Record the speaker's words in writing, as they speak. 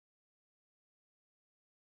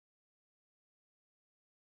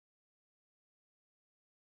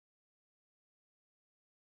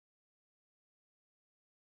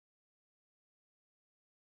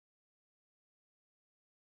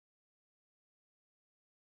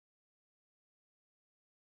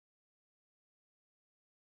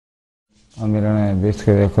Amire nagyon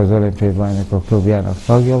büszke vagyok, az olimpiai bajnokok klubjának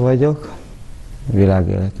tagja vagyok.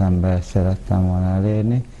 Világéletemben ezt szerettem volna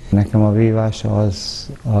elérni. Nekem a vívás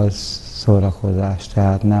az szórakozás,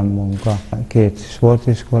 tehát nem munka. 2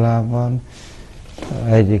 sportiskolám van,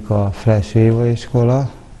 egyik a Flash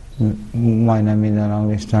vívóiskola, majdnem minden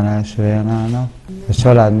ranglistán első helyen állnak. A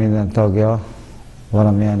család minden tagja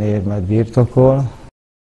valamilyen érmet birtokol.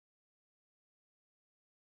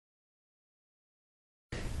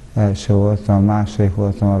 Első voltam, második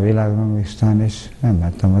voltam a világranglistán, és nem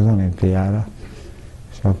mentem az olimpiára.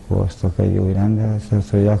 És akkor hoztak egy új rendeletet,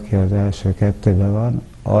 hogy aki az első 2-ben van,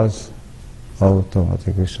 az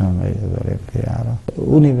automatikusan megy az olimpiára.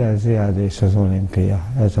 Univerziád és az olimpia,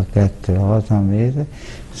 ez a 2 a hazamér.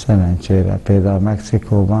 Szerencsére például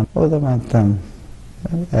Mexikóban oda mentem,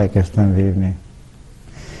 elkezdtem vívni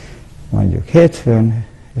mondjuk hétfőn,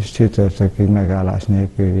 és csütörtökig megállás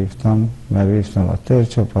nélkül vívtam, mert vívtam a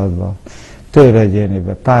tőrcsapatba,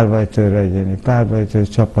 tőregyénibe, párbajtőregyéni, párbajtőr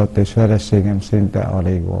csapat, és vereségem szinte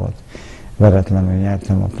alig volt. Veretlenül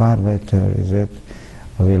nyertem a párbajtőr, ezért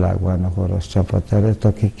a világbajnok orosz csapat előtt,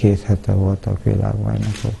 akik 2 hete voltak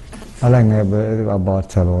világbajnokok. A legnagyobb a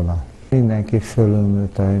Barcelona. Mindenki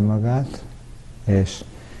fölülmúlta önmagát, és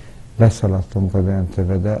leszaladtunk a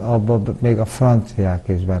döntőbe, de abban még a franciák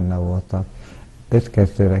is benne voltak.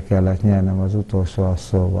 5-2-re kellett nyernem az utolsó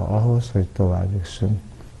asszóba ahhoz, hogy tovább jussunk.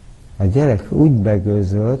 A gyerek úgy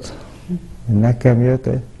begőzölt, hogy nekem jött,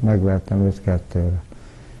 megvertem 5-2-re.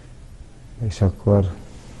 És akkor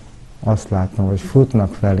azt láttam, hogy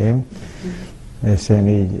futnak felém, és én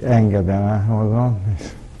így engedem el magam,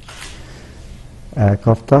 és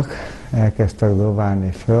elkaptak, elkezdtek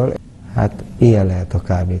dobálni föl. Hát ilyen lehet a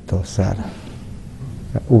kábítószer.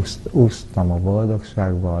 Úsztam a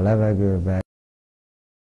boldogságba, a levegőbe.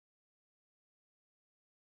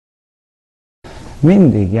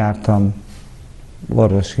 Mindig jártam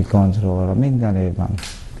orvosi kontrollra, minden évben.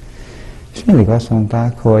 És mindig azt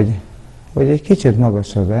mondták, hogy egy kicsit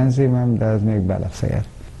magas az enzimem, de ez még belefér.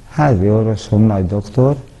 Házi orvosom, nagy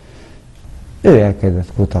doktor, ő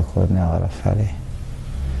elkezdett kutakodni arra felé.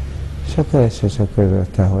 És akkor egyszer csak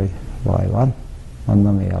közölte, hogy baj van.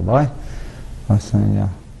 Mondom, mi a baj? Azt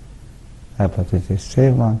mondja, Hepatitis-C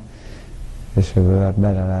van, és ebből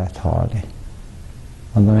bele lehet halni.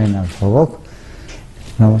 Mondom, én nem fogok.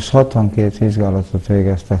 Na most 62 vizsgálatot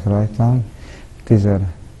végeztek rajtam,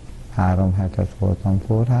 13 hetet voltam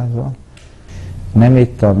kórházban. Nem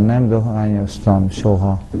ittam, nem dohányoztam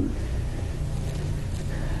soha.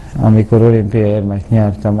 Amikor olimpiai érmet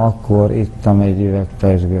nyertem, akkor ittam egy üveg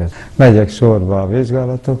pezsgőt. Megyek sorba a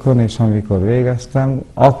vizsgálatokon, és amikor végeztem,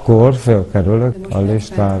 akkor fölkerülök a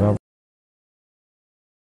listára.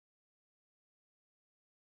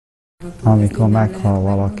 Amikor meghal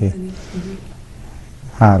valaki,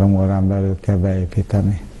 3 órán belül kell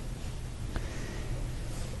beépíteni.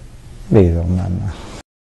 Bízom benne.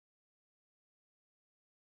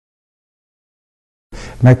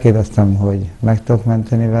 Megkérdeztem, hogy meg tudok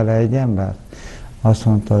menteni vele egy embert? Azt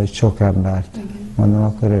mondta, hogy sok embert. Mondom,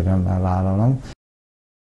 akkor örömmel vállalom.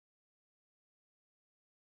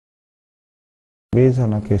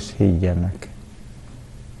 Bízanak és higgyenek.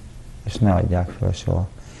 És ne adják fel soha.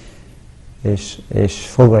 És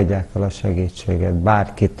fogadják el a segítséget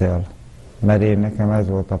bárkitől. Mert én nekem ez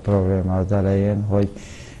volt a probléma az elején, hogy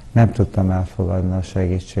nem tudtam elfogadni a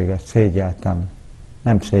segítséget. Szégyeltem.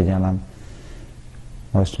 Nem szégyellem.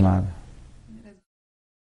 Most már